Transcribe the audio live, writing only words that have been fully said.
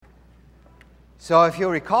So if you'll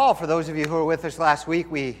recall, for those of you who were with us last week,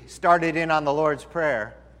 we started in on the Lord's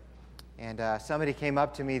Prayer. And somebody came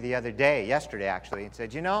up to me yesterday actually, and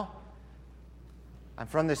said, I'm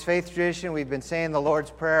from this faith tradition. We've been saying the Lord's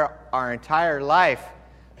Prayer our entire life.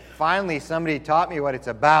 Finally, somebody taught me what it's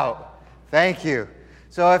about. Thank you.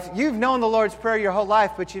 So if you've known the Lord's Prayer your whole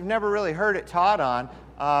life, but you've never really heard it taught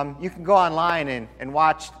on, you can go online and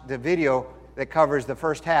watch the video that covers the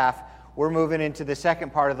first half. We're moving into the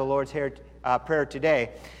second part of the Lord's Prayer today.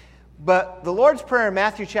 But the Lord's Prayer in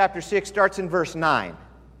Matthew chapter 6 starts in verse 9.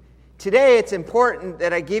 Today it's important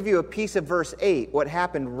that I give you a piece of verse 8, what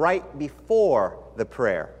happened right before the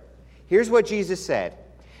prayer. Here's what Jesus said.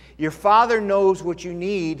 Your Father knows what you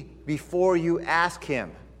need before you ask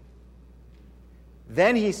Him.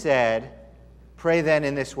 Then He said, pray then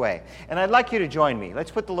in this way. And I'd like you to join me.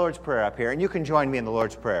 Let's put the Lord's Prayer up here, and you can join me in the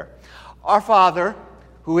Lord's Prayer. Our Father,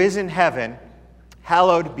 who is in heaven,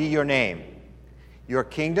 hallowed be your name. Your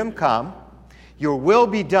kingdom come, your will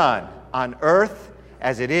be done on earth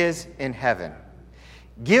as it is in heaven.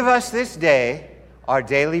 Give us this day our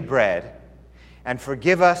daily bread, and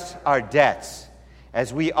forgive us our debts,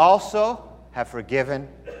 as we also have forgiven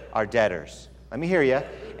our debtors. Let me hear you.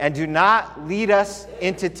 And do not lead us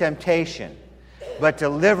into temptation, but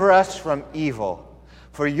deliver us from evil.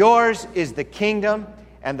 For yours is the kingdom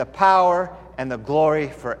and the power and the glory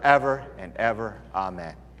forever and ever.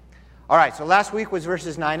 Amen. All right, so last week was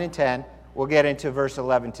verses 9 and 10. We'll get into verse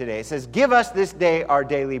 11 today. It says, give us this day our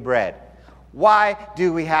daily bread. Why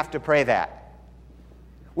do we have to pray that?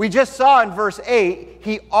 We just saw in verse 8,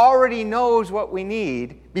 He already knows what we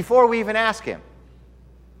need before we even ask Him.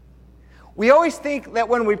 We always think that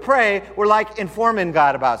when we pray, we're like informing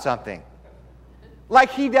God about something.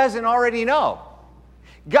 Like He doesn't already know.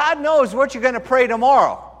 God knows what you're going to pray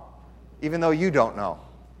tomorrow, even though you don't know.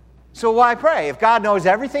 So why pray? If God knows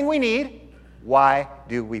everything we need, why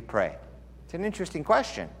do we pray? It's an interesting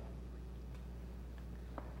question.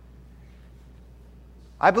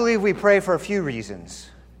 I believe we pray for a few reasons.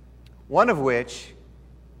 One of which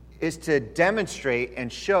is to demonstrate and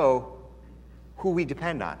show who we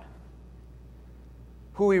depend on,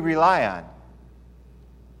 who we rely on.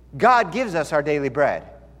 God gives us our daily bread.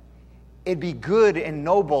 It'd be good and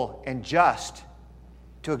noble and just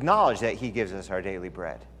to acknowledge that He gives us our daily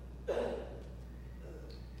bread.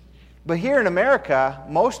 But here in America,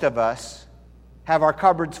 most of us have our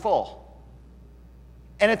cupboards full.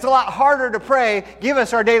 And it's a lot harder to pray, give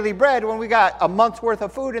us our daily bread, when we got a month's worth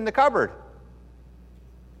of food in the cupboard.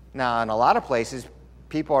 Now, in a lot of places,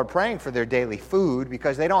 people are praying for their daily food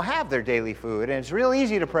because they don't have their daily food, and it's real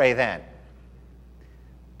easy to pray then.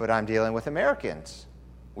 But I'm dealing with Americans.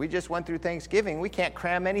 We just went through Thanksgiving. We can't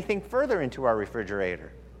cram anything further into our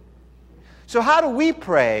refrigerator. So how do we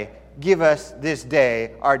pray, give us this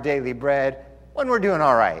day our daily bread, when we're doing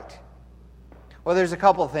all right? Well, there's a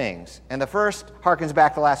couple things. And the first harkens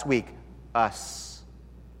back to last week, us.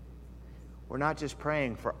 We're not just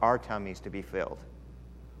praying for our tummies to be filled.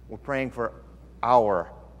 We're praying for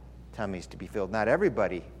our tummies to be filled. Not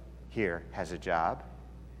everybody here has a job.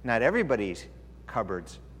 Not everybody's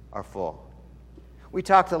cupboards are full. We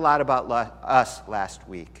talked a lot about us last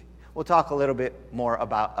week. We'll talk a little bit more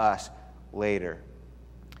about us later.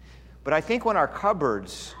 But I think when our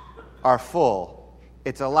cupboards are full,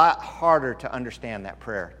 it's a lot harder to understand that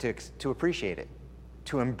prayer, to appreciate it,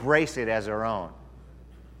 to embrace it as our own.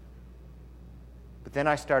 But then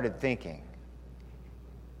I started thinking,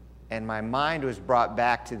 and my mind was brought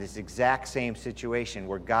back to this exact same situation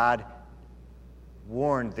where God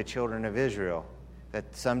warned the children of Israel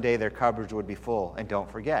that someday their cupboards would be full. And don't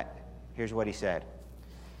forget, here's what He said.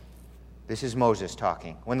 This is Moses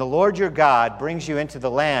talking. When the Lord your God brings you into the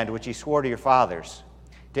land which He swore to your fathers,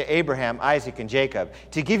 to Abraham, Isaac, and Jacob,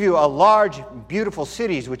 to give you a large, beautiful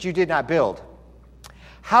cities which you did not build,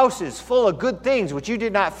 houses full of good things which you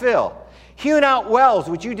did not fill, hewn out wells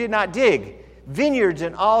which you did not dig, vineyards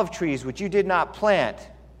and olive trees which you did not plant.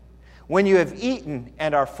 When you have eaten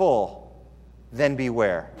and are full, then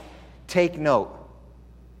beware. Take note,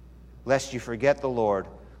 lest you forget the Lord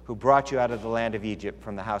who brought you out of the land of Egypt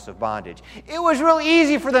from the house of bondage. It was real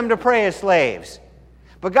easy for them to pray as slaves.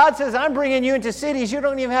 But God says, I'm bringing you into cities you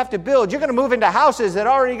don't even have to build. You're going to move into houses that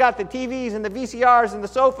already got the TVs and the VCRs and the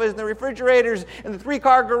sofas and the refrigerators and the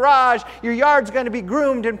 3-car garage. Your yard's going to be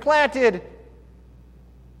groomed and planted.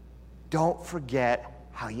 Don't forget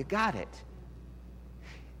how you got it.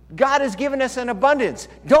 God has given us an abundance.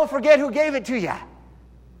 Don't forget who gave it to you.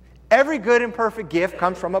 Every good and perfect gift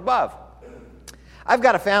comes from above. I've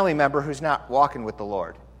got a family member who's not walking with the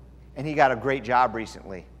Lord, and he got a great job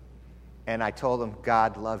recently. And I told him,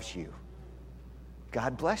 God loves you.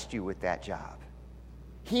 God blessed you with that job.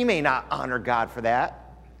 he may not honor God for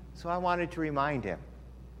that. So I wanted to remind him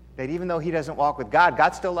that even though he doesn't walk with God,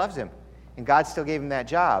 God still loves him, and God still gave him that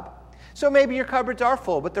job. So maybe your cupboards are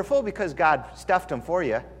full, but they're full because God stuffed them for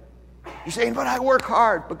you. You're saying, but I work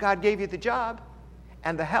hard, but God gave you the job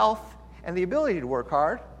and the health and the ability to work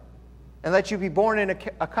hard and let you be born in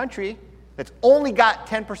a country that's only got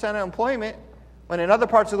 10% unemployment when in other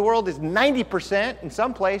parts of the world is 90% in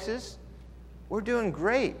some places. We're doing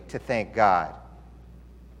great to thank God.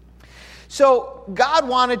 So God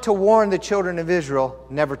wanted to warn the children of Israel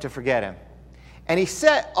never to forget him. And he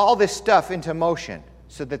set all this stuff into motion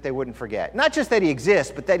so that they wouldn't forget. Not just that he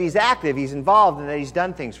exists, but that he's active, he's involved, and that he's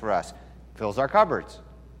done things for us. Fills our cupboards.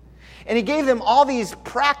 And he gave them all these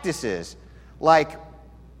practices, like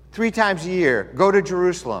 3 times a year, go to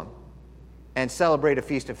Jerusalem and celebrate a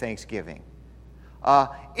feast of Thanksgiving.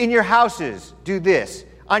 In your houses, do this.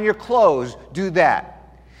 On your clothes, do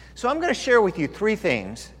that. So I'm going to share with you 3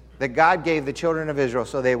 things that God gave the children of Israel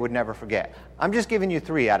so they would never forget. I'm just giving you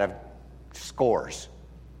 3 out of scores.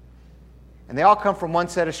 And they all come from one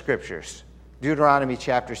set of scriptures, Deuteronomy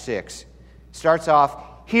chapter 6. Starts off,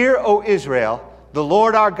 "Hear, O Israel, the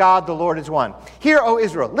Lord our God, the Lord is one." Hear, O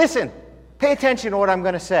Israel. Listen, pay attention to what I'm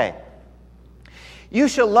going to say. "You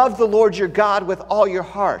shall love the Lord your God with all your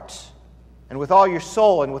heart, and with all your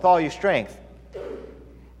soul, and with all your strength."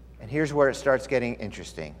 And here's where it starts getting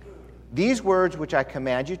interesting. "These words which I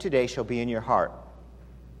command you today shall be in your heart.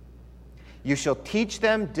 You shall teach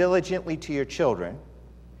them diligently to your children.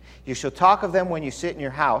 You shall talk of them when you sit in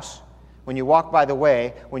your house, when you walk by the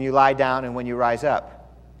way, when you lie down, and when you rise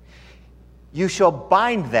up. You shall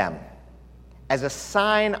bind them as a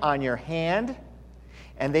sign on your hand,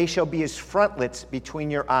 and they shall be as frontlets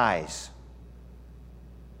between your eyes.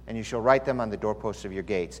 And you shall write them on the doorposts of your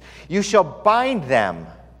gates. You shall bind them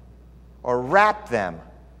or wrap them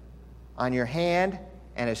on your hand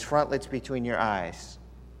and as frontlets between your eyes."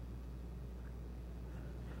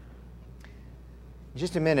 In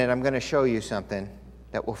just a minute, I'm going to show you something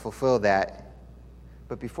that will fulfill that.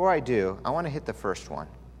 But before I do, I want to hit the first one.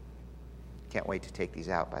 Can't wait to take these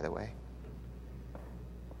out, by the way.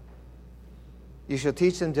 "You shall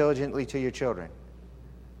teach them diligently to your children.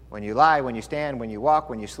 When you lie, when you stand, when you walk,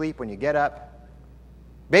 when you sleep, when you get up."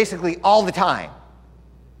 Basically, all the time.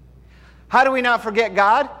 How do we not forget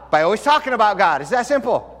God? By always talking about God. It's that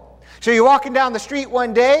simple. So you're walking down the street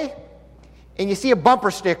one day, and you see a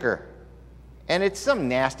bumper sticker. And it's some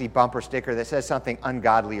nasty bumper sticker that says something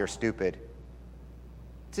ungodly or stupid.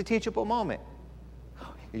 It's a teachable moment.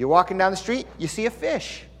 You're walking down the street, you see a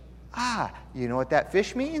fish. You know what that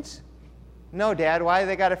fish means? "No, Dad, why do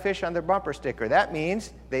they got a fish on their bumper sticker?" That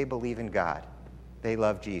means they believe in God. They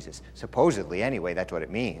love Jesus. Supposedly, anyway, that's what it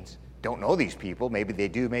means. Don't know these people. Maybe they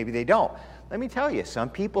do, maybe they don't. Let me tell you, some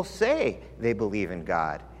people say they believe in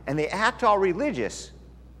God, and they act all religious,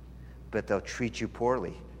 but they'll treat you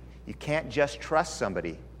poorly. You can't just trust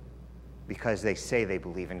somebody because they say they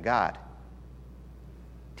believe in God.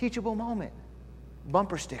 Teachable moment.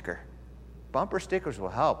 Bumper sticker. Bumper stickers will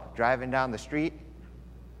help. Driving down the street,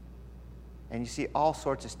 and you see all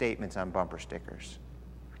sorts of statements on bumper stickers.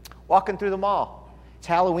 Walking through the mall. It's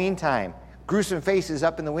Halloween time. Gruesome faces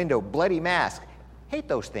up in the window. Bloody mask. Hate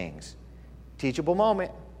those things. Teachable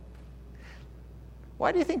moment.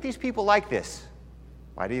 Why do you think these people like this?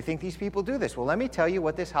 Why do you think these people do this? Well, let me tell you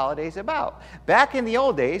what this holiday is about. Back in the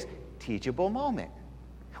old days, teachable moment.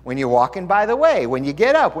 When you're walking by the way, when you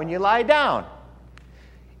get up, when you lie down.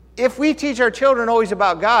 If we teach our children always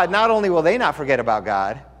about God, not only will they not forget about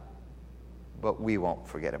God, but we won't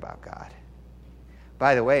forget about God.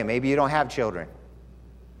 By the way, maybe you don't have children.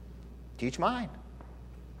 Teach mine.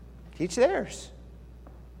 Teach theirs.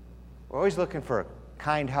 We're always looking for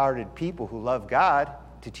kind-hearted people who love God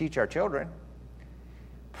to teach our children.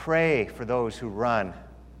 Pray for those who run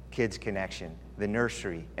Kids Connection, the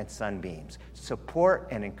nursery, and Sunbeams. Support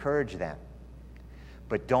and encourage them.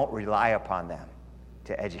 But don't rely upon them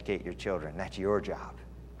to educate your children. That's your job.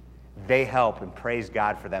 They help, and praise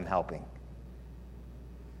God for them helping.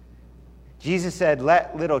 Jesus said,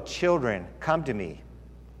 "Let little children come to me,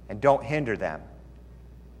 and don't hinder them,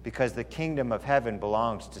 because the kingdom of heaven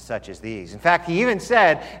belongs to such as these." In fact, he even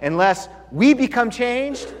said, unless we become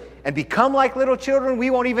changed and become like little children, we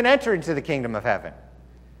won't even enter into the kingdom of heaven.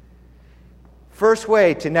 First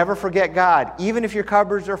way to never forget God, even if your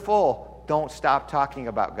cupboards are full, don't stop talking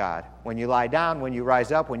about God. When you lie down, when you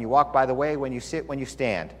rise up, when you walk by the way, when you sit, when you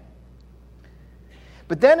stand.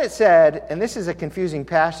 But then it said, and this is a confusing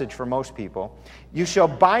passage for most people, "You shall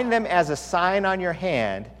bind them as a sign on your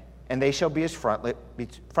hand, and they shall be as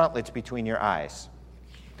frontlets between your eyes."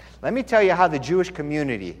 Let me tell you how the Jewish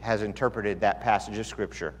community has interpreted that passage of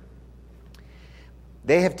Scripture.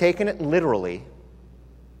 They have taken it literally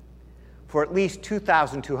for at least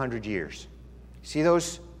 2,200 years. See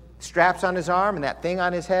those straps on his arm and that thing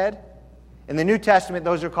on his head? In the New Testament,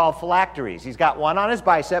 those are called phylacteries. He's got one on his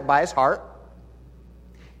bicep by his heart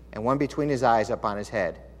and one between his eyes up on his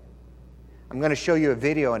head. I'm going to show you a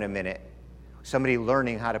video in a minute, somebody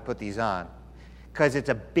learning how to put these on, because it's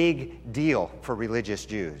a big deal for religious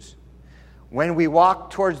Jews. When we walk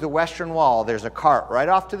towards the Western Wall, there's a cart right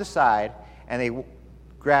off to the side, and they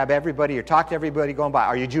grab everybody or talk to everybody going by.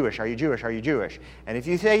 Are you Jewish? Are you Jewish? Are you Jewish? And if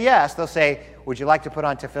you say yes, they'll say, would you like to put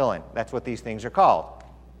on tefillin? That's what these things are called.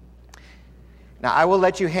 Now, I will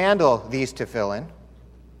let you handle these tefillin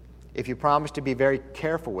if you promise to be very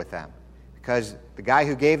careful with them, because the guy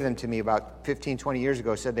who gave them to me about 15, 20 years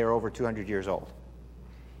ago said they were over 200 years old.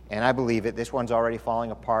 And I believe it. This one's already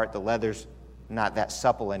falling apart. The leather's not that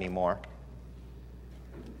supple anymore.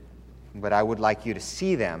 But I would like you to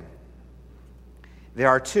see them. There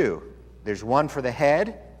are two. There's one for the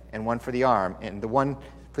head and one for the arm. And the one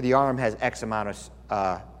for the arm has X amount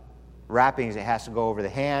of wrappings. It has to go over the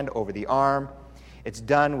hand, over the arm. It's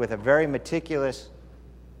done with a very meticulous...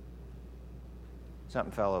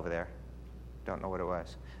 Something fell over there. Don't know what it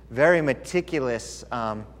was. Very meticulous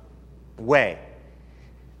way.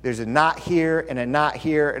 There's a knot here and a knot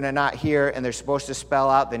here and a knot here, and they're supposed to spell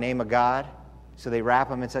out the name of God. So they wrap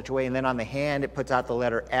them in such a way. And then on the hand, it puts out the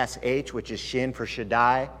letter SH, which is Shin for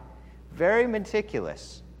Shaddai. Very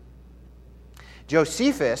meticulous.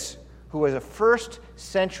 Josephus, who was a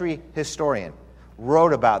first-century historian,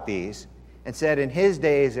 wrote about these and said in his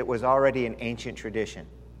days it was already an ancient tradition.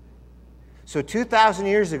 So 2,000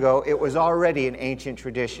 years ago, it was already an ancient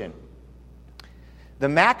tradition. The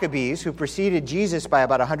Maccabees, who preceded Jesus by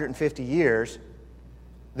about 150 years,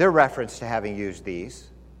 they're referenced to having used these.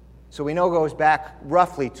 So we know it goes back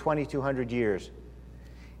roughly 2,200 years.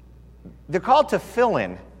 They're called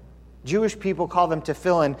tefillin. Jewish people call them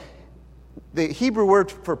tefillin. The Hebrew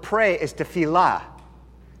word for pray is tefillah.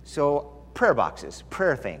 So prayer boxes,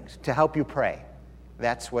 prayer things, to help you pray.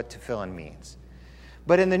 That's what tefillin means.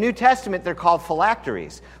 But in the New Testament, they're called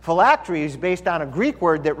phylacteries. Phylacteries based on a Greek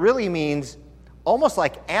word that really means almost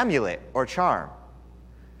like amulet or charm.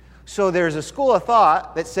 So there's a school of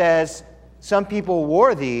thought that says some people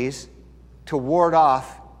wore these to ward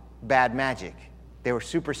off bad magic. They were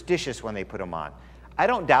superstitious when they put them on. I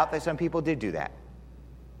don't doubt that some people did do that.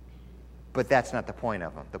 But that's not the point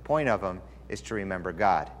of them. The point of them is to remember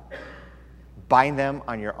God. Bind them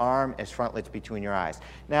on your arm as frontlets between your eyes.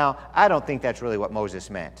 Now, I don't think that's really what Moses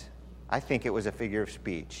meant. I think it was a figure of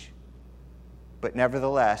speech. But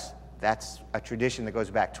nevertheless, that's a tradition that goes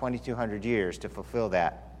back 2,200 years to fulfill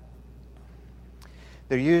that.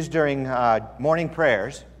 They're used during morning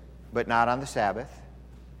prayers, but not on the Sabbath.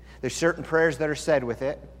 There's certain prayers that are said with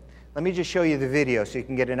it. Let me just show you the video so you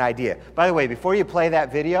can get an idea. By the way, before you play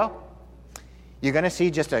that video, you're going to see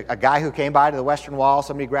just a guy who came by to the Western Wall,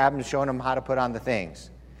 somebody grabbed him and showing him how to put on the things.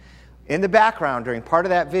 In the background, during part of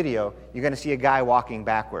that video, you're going to see a guy walking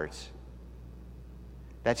backwards.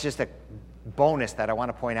 That's just a bonus that I want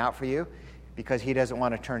to point out for you, because he doesn't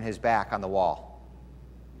want to turn his back on the wall.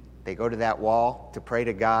 They go to that wall to pray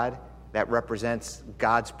to God. That represents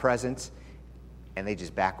God's presence, and they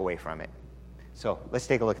just back away from it. So let's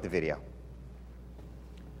take a look at the video.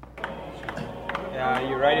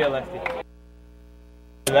 You righty or lefty?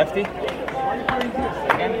 Lefty? Okay,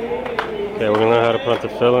 we're going to learn how to put on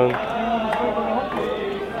tefillin.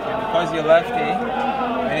 Because you're lefty,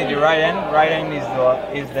 you need your right hand. Right hand is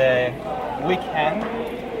the weak hand.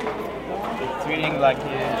 It's reading like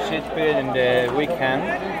you should put it in the weak hand.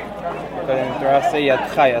 Because in Torah say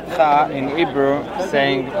yadcha. Yadcha in Hebrew,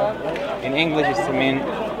 saying in English is to mean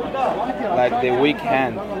like the weak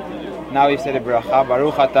hand. Now you say the bracha,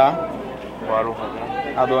 Baruch Ata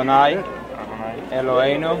Adonai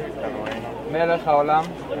Eloheinu Melech haolam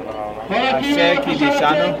Asher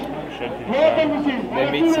kiddushanu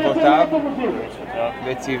b'mitzvotav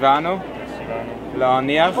v'tzivanu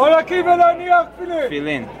la'aniach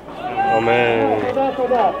tefillin. Amen.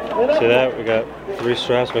 See that? We got 3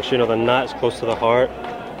 straps. Make sure you know the knot is close to the heart.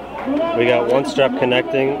 We got 1 strap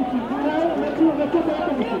connecting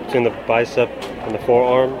between the bicep and the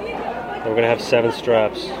forearm. And we're going to have 7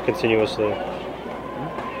 straps continuously.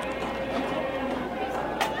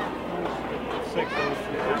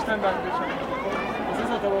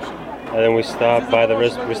 And then we stop by the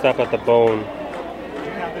wrist, we stop at the bone,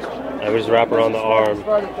 and we just wrap around the arm.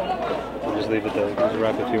 And just leave it there. Just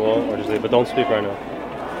wrap if you want, or just leave, but don't speak right now.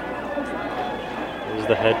 This is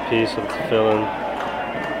the headpiece of the tefillin.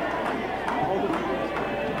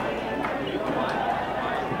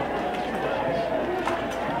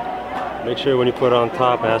 Make sure when you put it on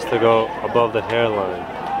top, it has to go above the hairline.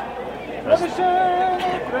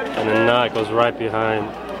 And the knot goes right behind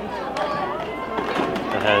the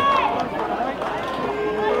head.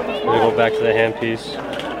 We're going to go back to the handpiece.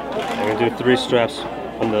 I'm going to do 3 straps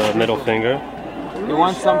on the middle finger. You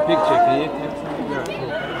want some picture, can you take some picture?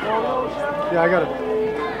 Yeah, I got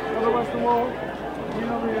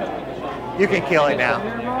it. You can kill it now.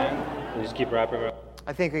 You just keep wrapping around.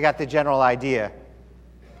 I think we got the general idea.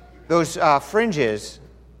 Those fringes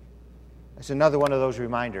is another one of those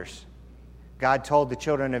reminders. God told the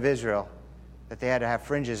children of Israel that they had to have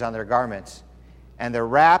fringes on their garments, and they're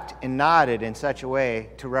wrapped and knotted in such a way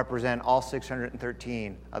to represent all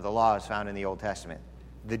 613 of the laws found in the Old Testament.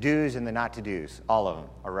 The do's and the not to do's, all of them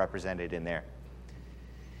are represented in there.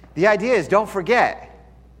 The idea is, don't forget,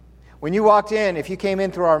 when you walked in, if you came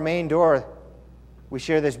in through our main door, we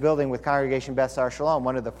share this building with Congregation Beth Sar Shalom.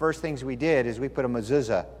 One of the first things we did is we put a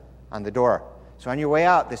mezuzah on the door. So on your way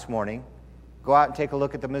out this morning, go out and take a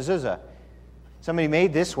look at the mezuzah. Somebody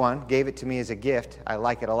made this one, gave it to me as a gift. I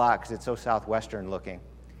like it a lot because it's so southwestern looking.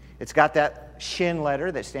 It's got that shin letter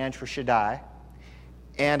that stands for Shaddai,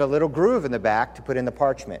 and a little groove in the back to put in the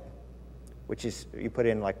parchment, which is, you put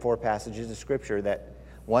in like 4 passages of Scripture, that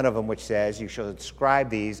one of them which says, you shall inscribe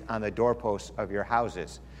these on the doorposts of your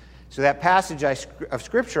houses. So that passage of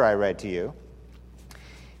Scripture I read to you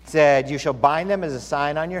said, you shall bind them as a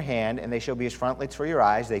sign on your hand, and they shall be as frontlets for your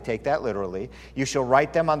eyes. They take that literally. You shall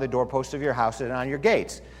write them on the doorposts of your house and on your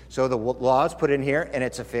gates. So the law is put in here, and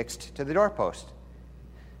it's affixed to the doorpost.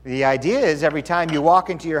 The idea is every time you walk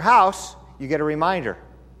into your house, you get a reminder.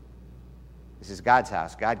 This is God's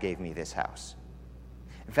house. God gave me this house.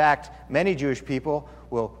 In fact, many Jewish people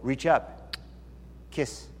will reach up,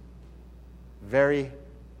 kiss, very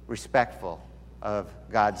respectful of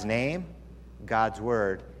God's name, God's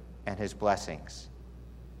word, and his blessings.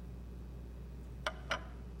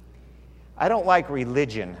 I don't like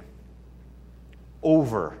religion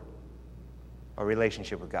over a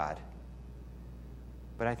relationship with God.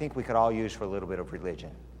 But I think we could all use for a little bit of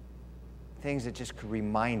religion. Things that just could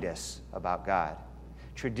remind us about God.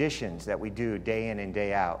 Traditions that we do day in and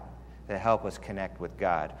day out that help us connect with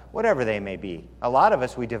God, whatever they may be. A lot of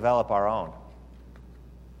us, we develop our own.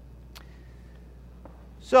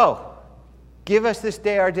 So, give us this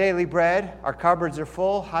day our daily bread. Our cupboards are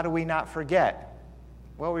full. How do we not forget?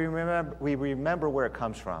 Well, we remember where it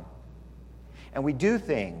comes from. And we do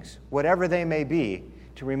things, whatever they may be,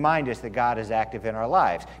 to remind us that God is active in our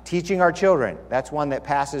lives. Teaching our children, that's one that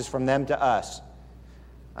passes from them to us.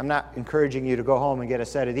 I'm not encouraging you to go home and get a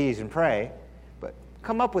set of these and pray, but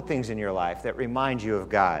come up with things in your life that remind you of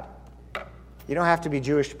God. You don't have to be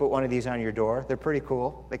Jewish to put one of these on your door. They're pretty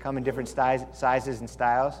cool. They come in different sizes and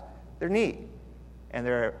styles. They're neat. And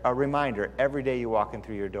they're a reminder every day you walk in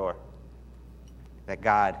through your door that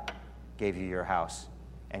God gave you your house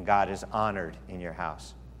and God is honored in your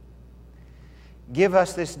house. Give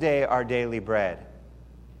us this day our daily bread.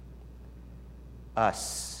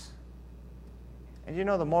 Us. And you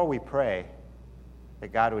know, the more we pray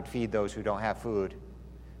that God would feed those who don't have food,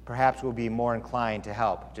 perhaps we'll be more inclined to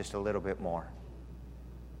help just a little bit more.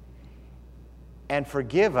 And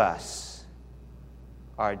forgive us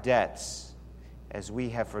our debts as we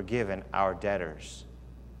have forgiven our debtors.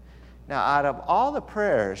 Now, out of all the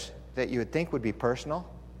prayers that you would think would be personal,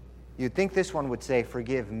 you'd think this one would say,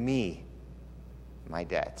 forgive me my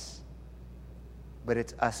debts. But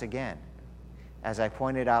it's us again. As I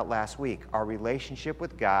pointed out last week, our relationship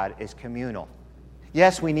with God is communal.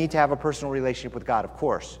 Yes, we need to have a personal relationship with God, of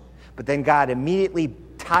course. But then God immediately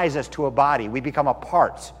ties us to a body. We become a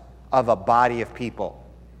part of a body of people.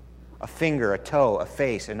 A finger, a toe, a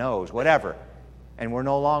face, a nose, whatever. And we're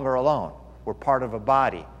no longer alone. We're part of a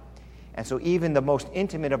body. And so even the most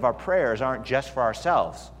intimate of our prayers aren't just for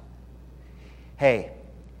ourselves. Hey,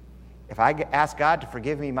 if I ask God to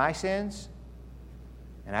forgive me my sins,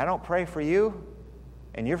 and I don't pray for you,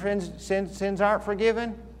 and your sins aren't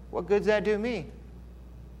forgiven, what good does that do me?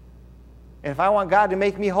 And if I want God to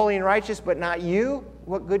make me holy and righteous, but not you,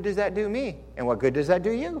 what good does that do me? And what good does that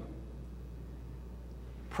do you?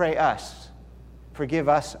 Pray us. Forgive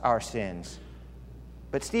us our sins.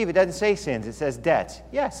 But Steve, it doesn't say sins, it says debts.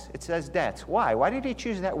 Yes, it says debts. Why? Why did he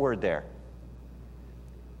choose that word there?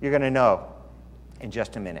 You're going to know in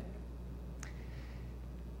just a minute.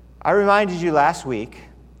 I reminded you last week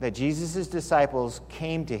that Jesus' disciples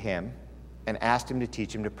came to him and asked him to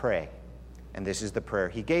teach him to pray. And this is the prayer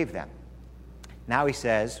he gave them. Now he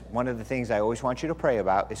says, one of the things I always want you to pray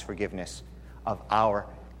about is forgiveness of our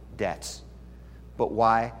debts. But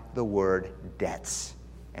why the word debts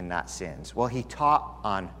and not sins? Well, he taught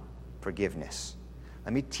on forgiveness.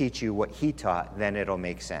 Let me teach you what he taught, then it'll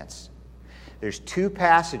make sense. There's two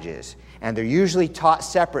passages, and they're usually taught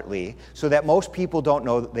separately so that most people don't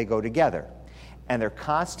know that they go together. And they're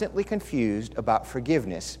constantly confused about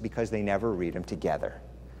forgiveness because they never read them together.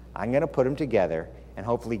 I'm going to put them together and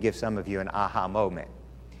hopefully give some of you an aha moment.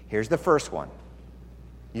 Here's the first one.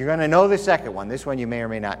 You're going to know the second one. This one you may or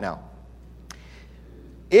may not know.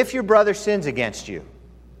 If your brother sins against you,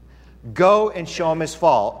 go and show him his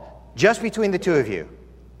fault just between the two of you.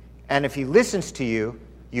 And if he listens to you,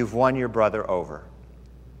 you've won your brother over.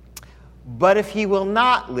 But if he will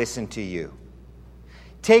not listen to you,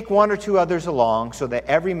 take one or two others along so that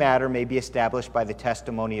every matter may be established by the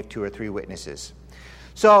testimony of 2 or 3 witnesses.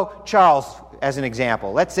 So, Charles, as an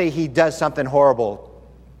example, let's say he does something horrible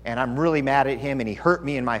and I'm really mad at him and he hurt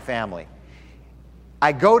me and my family.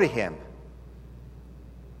 I go to him.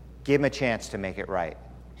 Give him a chance to make it right.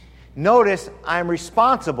 Notice I'm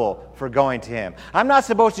responsible for going to him. I'm not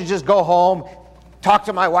supposed to just go home, talk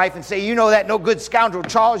to my wife and say, you know that no good scoundrel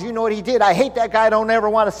Charles, you know what he did. I hate that guy. I don't ever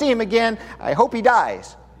want to see him again. I hope he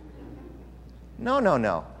dies.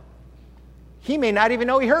 No. He may not even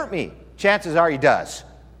know he hurt me. Chances are he does.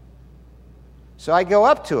 So I go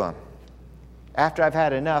up to him after I've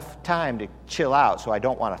had enough time to chill out so I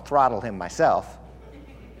don't want to throttle him myself.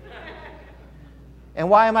 And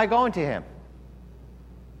why am I going to him?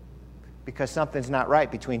 Because something's not right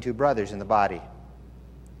between two brothers in the body.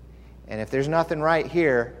 And if there's nothing right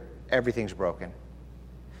here, everything's broken.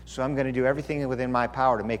 So I'm going to do everything within my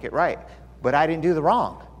power to make it right. But I didn't do the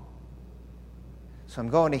wrong. So I'm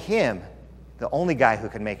going to him, the only guy who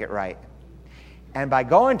can make it right. And by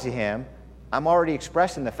going to him, I'm already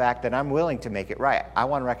expressing the fact that I'm willing to make it right. I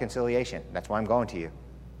want reconciliation. That's why I'm going to you.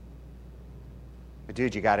 But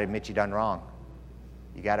dude, you got to admit you done wrong.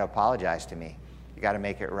 You got to apologize to me. You got to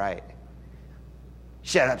make it right.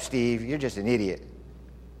 Shut up, Steve. You're just an idiot.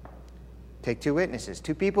 Take 2 witnesses.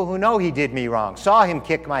 2 people who know he did me wrong. Saw him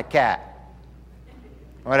kick my cat.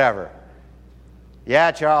 Whatever.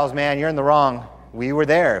 Yeah, Charles, man, you're in the wrong. We were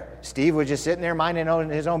there. Steve was just sitting there minding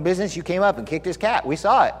his own business. You came up and kicked his cat. We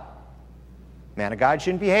saw it. Man of God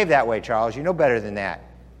shouldn't behave that way, Charles. You know better than that.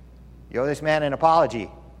 You owe this man an apology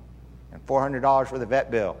and $400 for the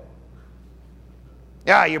vet bill.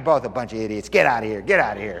 Yeah, you're both a bunch of idiots. Get out of here. Get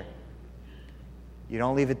out of here. You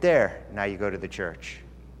don't leave it there. Now you go to the church.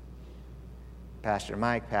 Pastor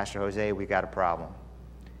Mike, Pastor Jose, we got a problem.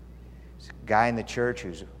 There's a guy in the church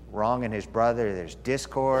who's wronging his brother. There's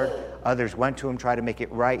discord. Others went to him, tried to make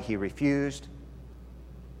it right. He refused.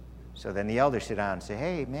 So then the elders sit down and say,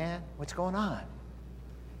 hey, man, what's going on?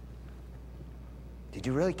 Did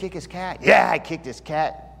you really kick his cat? Yeah, I kicked his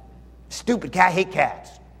cat. Stupid cat, I hate cats.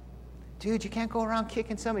 Dude, you can't go around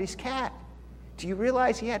kicking somebody's cat. Do you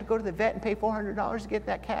realize he had to go to the vet and pay $400 to get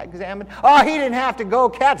that cat examined? Oh, he didn't have to go.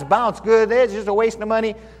 Cats bounce good. It's just a waste of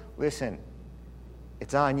money. Listen,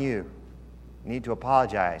 it's on you. You need to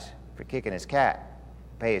apologize for kicking his cat.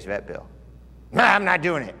 Pay his vet bill. Nah, I'm not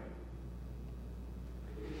doing it.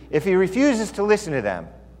 If he refuses to listen to them,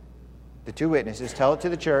 the 2 witnesses tell it to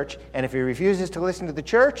the church. And if he refuses to listen to the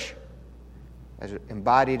church, as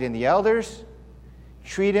embodied in the elders,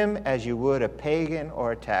 treat him as you would a pagan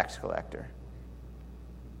or a tax collector.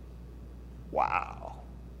 Wow.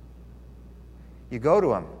 You go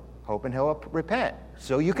to him, hoping he'll repent,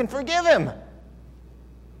 so you can forgive him.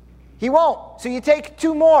 He won't. So you take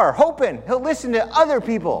 2 more, hoping he'll listen to other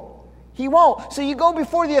people. He won't. So you go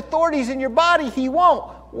before the authorities in your body. He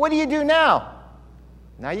won't. What do you do now?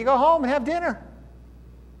 Now you go home and have dinner.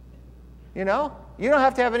 You know? You don't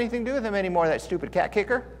have to have anything to do with him anymore, that stupid cat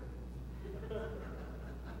kicker.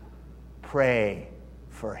 Pray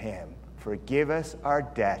for him. Forgive us our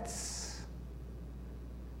debts.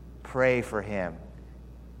 Pray for him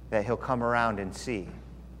that he'll come around and see.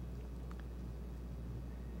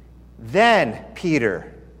 Then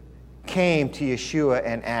Peter came to Yeshua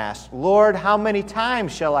and asked, Lord, how many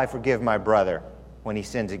times shall I forgive my brother when he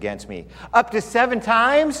sins against me? Up to 7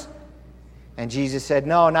 times? And Jesus said,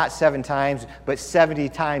 no, not 7 times, but 70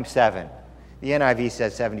 times 7. The NIV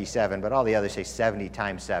says 77, but all the others say 70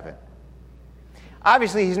 times 7.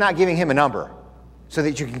 Obviously, he's not giving him a number so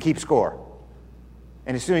that you can keep score.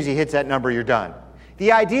 And as soon as he hits that number, you're done.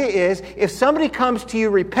 The idea is, if somebody comes to you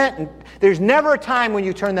repentant, there's never a time when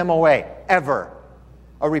you turn them away, ever.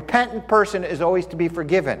 A repentant person is always to be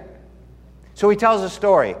forgiven. So he tells a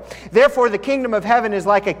story. Therefore, the kingdom of heaven is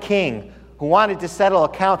like a king who wanted to settle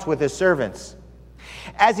accounts with his servants.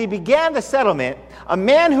 As he began the settlement, a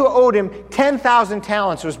man who owed him 10,000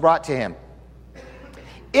 talents was brought to him.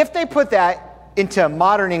 If they put that into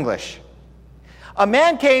modern English, A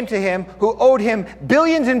man came to him who owed him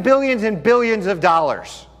billions and billions and billions of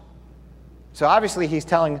dollars. So obviously he's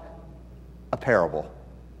telling a parable.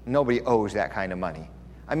 Nobody owes that kind of money.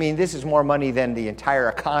 I mean, this is more money than the entire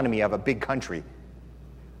economy of a big country.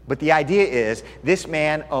 But the idea is, this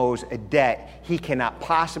man owes a debt he cannot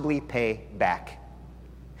possibly pay back.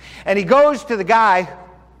 And he goes to the guy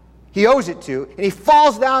he owes it to, and he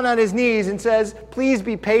falls down on his knees and says, please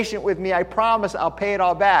be patient with me. I promise I'll pay it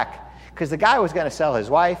all back. Because the guy was going to sell his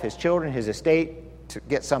wife, his children, his estate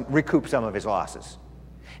to recoup some of his losses.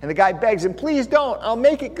 And the guy begs him, please don't. I'll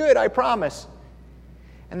make it good, I promise.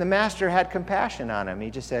 And the master had compassion on him. He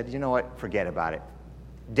just said, you know what? Forget about it.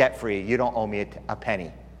 Debt-free. You don't owe me a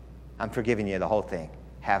penny. I'm forgiving you the whole thing.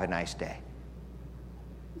 Have a nice day.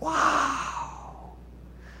 Wow.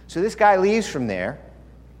 So this guy leaves from there,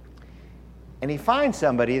 and he finds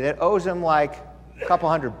somebody that owes him like a couple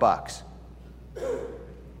 $100.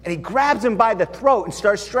 And he grabs him by the throat and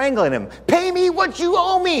starts strangling him. Pay me what you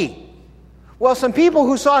owe me. Well, some people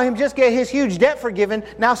who saw him just get his huge debt forgiven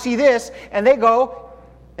now see this, and they go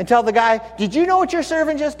and tell the guy, did you know what your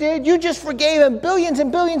servant just did? You just forgave him billions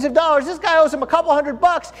and billions of dollars. This guy owes him a couple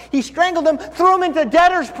 $100. He strangled him, threw him into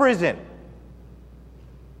debtor's prison.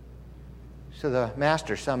 So the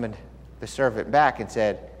master summoned the servant back and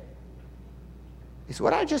said, is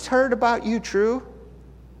what I just heard about you true?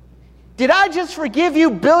 Did I just forgive you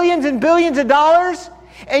billions and billions of dollars?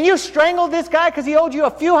 And you strangled this guy because he owed you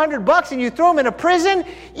a few $100 and you threw him in a prison?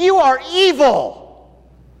 You are evil.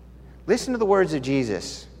 Listen to the words of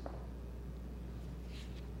Jesus.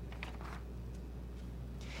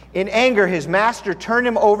 In anger, his master turned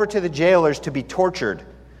him over to the jailers to be tortured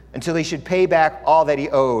until he should pay back all that he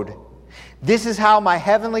owed. This is how my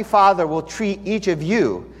heavenly Father will treat each of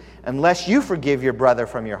you unless you forgive your brother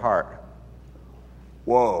from your heart.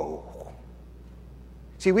 Whoa.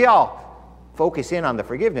 See, we all focus in on the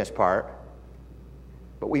forgiveness part,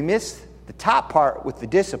 but we miss the top part with the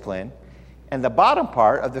discipline and the bottom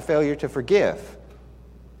part of the failure to forgive.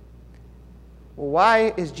 Well,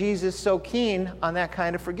 why is Jesus so keen on that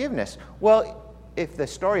kind of forgiveness? Well, if the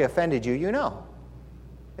story offended you, you know.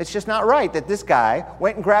 It's just not right that this guy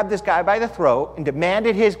went and grabbed this guy by the throat and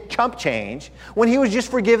demanded his chump change when he was just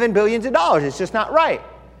forgiven billions of dollars. It's just not right.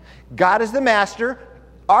 God is the master.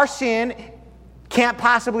 Our sin can't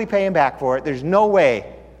possibly pay him back for it. There's no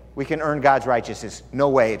way we can earn God's righteousness. No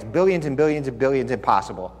way. It's billions and billions and billions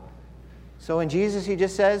impossible. So in Jesus, he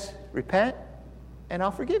just says, repent and I'll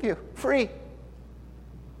forgive you. Free.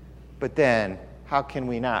 But then, how can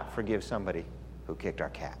we not forgive somebody who kicked our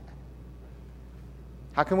cat?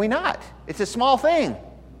 How can we not? It's a small thing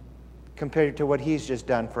compared to what he's just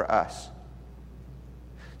done for us.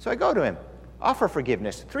 So I go to him, offer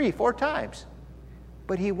forgiveness 3-4 times,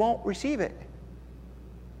 but he won't receive it.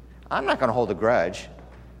 I'm not going to hold a grudge.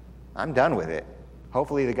 I'm done with it.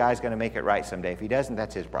 Hopefully the guy's going to make it right someday. If he doesn't,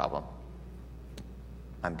 that's his problem.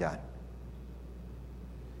 I'm done.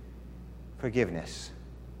 Forgiveness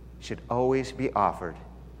should always be offered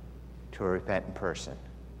to a repentant person.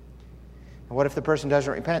 And what if the person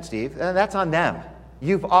doesn't repent, Steve? That's on them.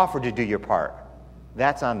 You've offered to do your part.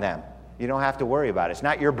 That's on them. You don't have to worry about it. It's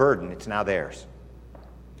not your burden. It's now theirs.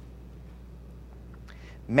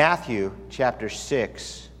 Matthew chapter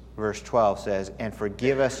 6, verse 12 says, and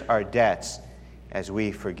forgive us our debts as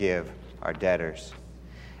we forgive our debtors.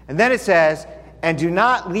 And then it says, and do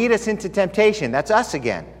not lead us into temptation. That's us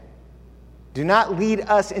again. Do not lead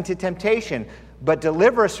us into temptation, but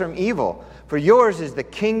deliver us from evil. For yours is the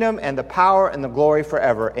kingdom and the power and the glory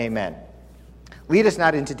forever. Amen. Lead us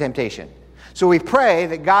not into temptation. So we pray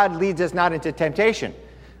that God leads us not into temptation.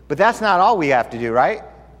 But that's not all we have to do, right?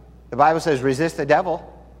 The Bible says resist the devil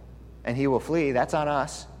and he will flee. That's on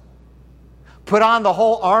us. Put on the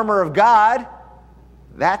whole armor of God.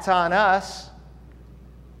 That's on us.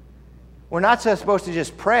 We're not supposed to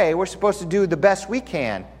just pray. We're supposed to do the best we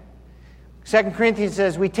can. 2 Corinthians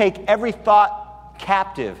says we take every thought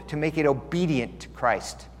captive to make it obedient to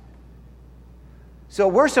Christ. So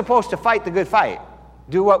we're supposed to fight the good fight,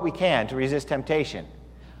 do what we can to resist temptation.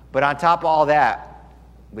 But on top of all that,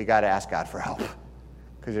 we got to ask God for help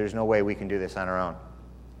because there's no way we can do this on our own.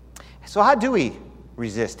 So how do we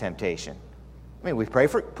resist temptation? I mean, we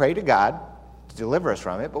pray to God to deliver us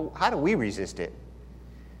from it, but how do we resist it?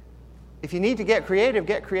 If you need to get creative,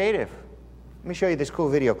 get creative. Let me show you this cool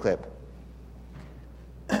video clip.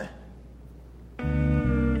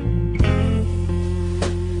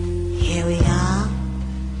 Here we are,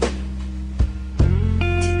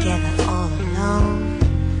 together all alone,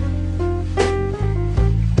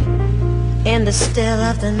 in the still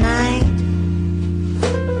of the night,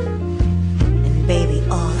 and baby,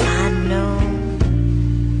 all I know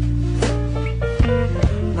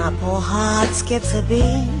My poor heart skips a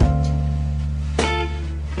beat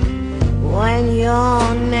when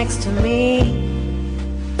you're next to me.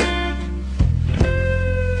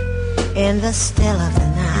 In the still of the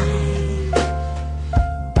night,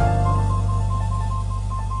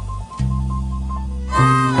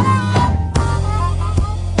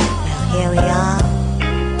 well, here we are,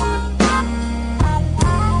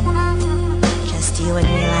 just you and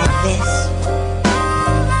me like this,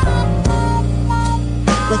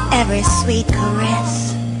 with every sweet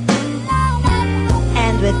caress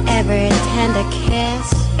and with every tender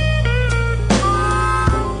kiss.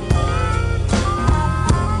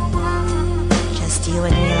 You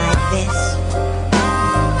and me like this.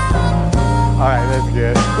 All right, that's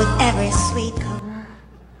good. With every sweet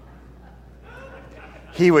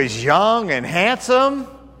He was young and handsome,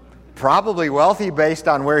 probably wealthy based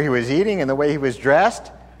on where he was eating and the way he was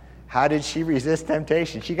dressed. How did she resist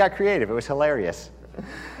temptation? She got creative. It was hilarious.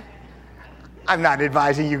 I'm not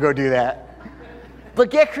advising you go do that.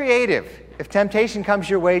 But get creative. If temptation comes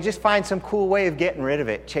your way, just find some cool way of getting rid of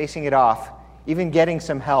it, chasing it off, even getting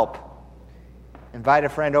some help. Invite a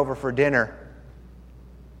friend over for dinner.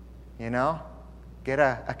 Get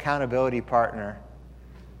an accountability partner.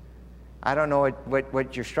 I don't know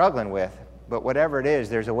what you're struggling with, but whatever it is,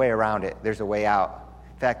 there's a way around it. There's a way out.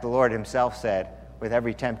 In fact, the Lord himself said, with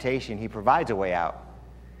every temptation, he provides a way out.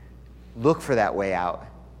 Look for that way out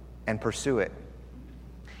and pursue it.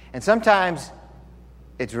 And sometimes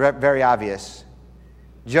it's very obvious.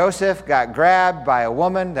 Joseph got grabbed by a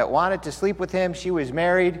woman that wanted to sleep with him. She was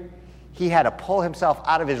married. He had to pull himself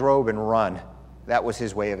out of his robe and run. That was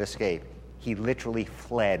his way of escape. He literally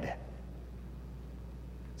fled.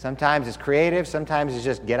 Sometimes it's creative, sometimes it's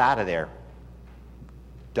just get out of there.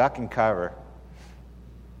 Duck and cover.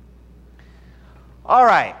 All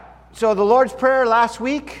right, so the Lord's Prayer last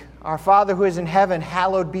week, our Father who is in heaven,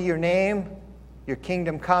 hallowed be your name. Your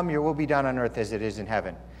kingdom come, your will be done on earth as it is in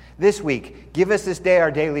heaven. This week, give us this day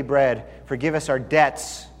our daily bread. Forgive us our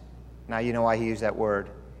debts. Now you know why he used that word.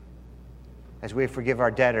 As we forgive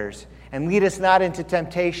our debtors. And lead us not into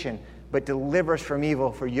temptation, but deliver us from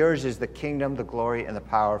evil. For yours is the kingdom, the glory, and the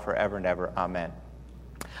power forever and ever. Amen.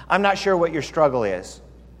 I'm not sure what your struggle is,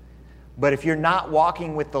 but if you're not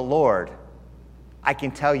walking with the Lord, I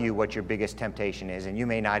can tell you what your biggest temptation is, and you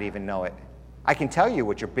may not even know it. I can tell you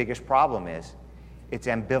what your biggest problem is. It's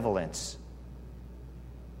ambivalence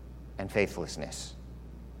and faithlessness.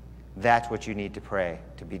 That's what you need to pray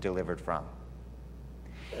to be delivered from.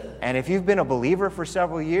 And if you've been a believer for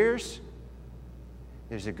several years,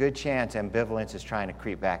 there's a good chance ambivalence is trying to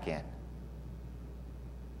creep back in.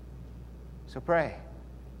 So pray.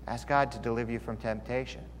 Ask God to deliver you from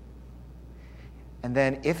temptation. And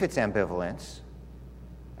then if it's ambivalence,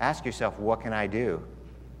 ask yourself, what can I do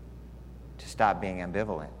to stop being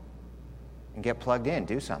ambivalent? And get plugged in,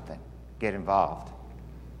 do something, get involved.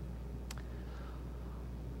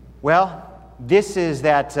 Well, this is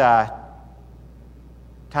that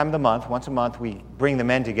time of the month. Once a month, we bring the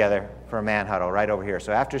men together for a man huddle right over here.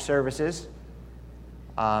 So after services,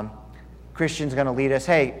 Christian's going to lead us.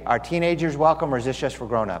 Hey, are teenagers welcome, or is this just for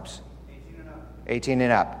grown-ups? 18 and up. 18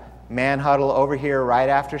 and up. Man huddle over here right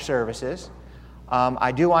after services.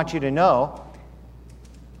 I do want you to know,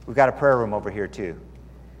 we've got a prayer room over here too.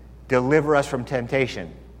 Deliver us from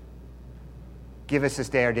temptation. Give us this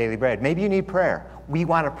day our daily bread. Maybe you need prayer. We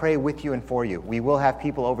want to pray with you and for you. We will have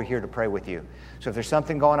people over here to pray with you. So if there's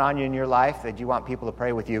something going on in your life that you want people to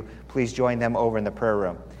pray with you, please join them over in the prayer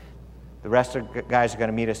room. The rest of the guys are going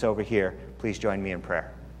to meet us over here. Please join me in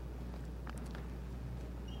prayer.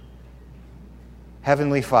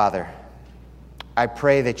 Heavenly Father, I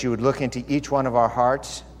pray that you would look into each one of our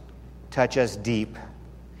hearts, touch us deep,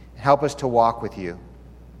 and help us to walk with you.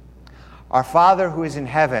 Our Father who is in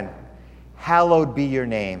heaven, hallowed be your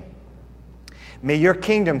name. May your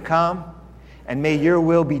kingdom come, and may your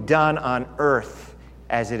will be done on earth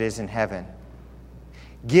as it is in heaven.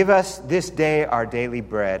 Give us this day our daily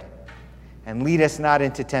bread, and lead us not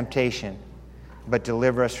into temptation, but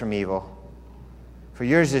deliver us from evil. For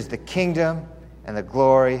yours is the kingdom, and the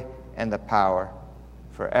glory, and the power,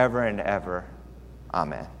 forever and ever.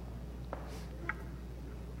 Amen.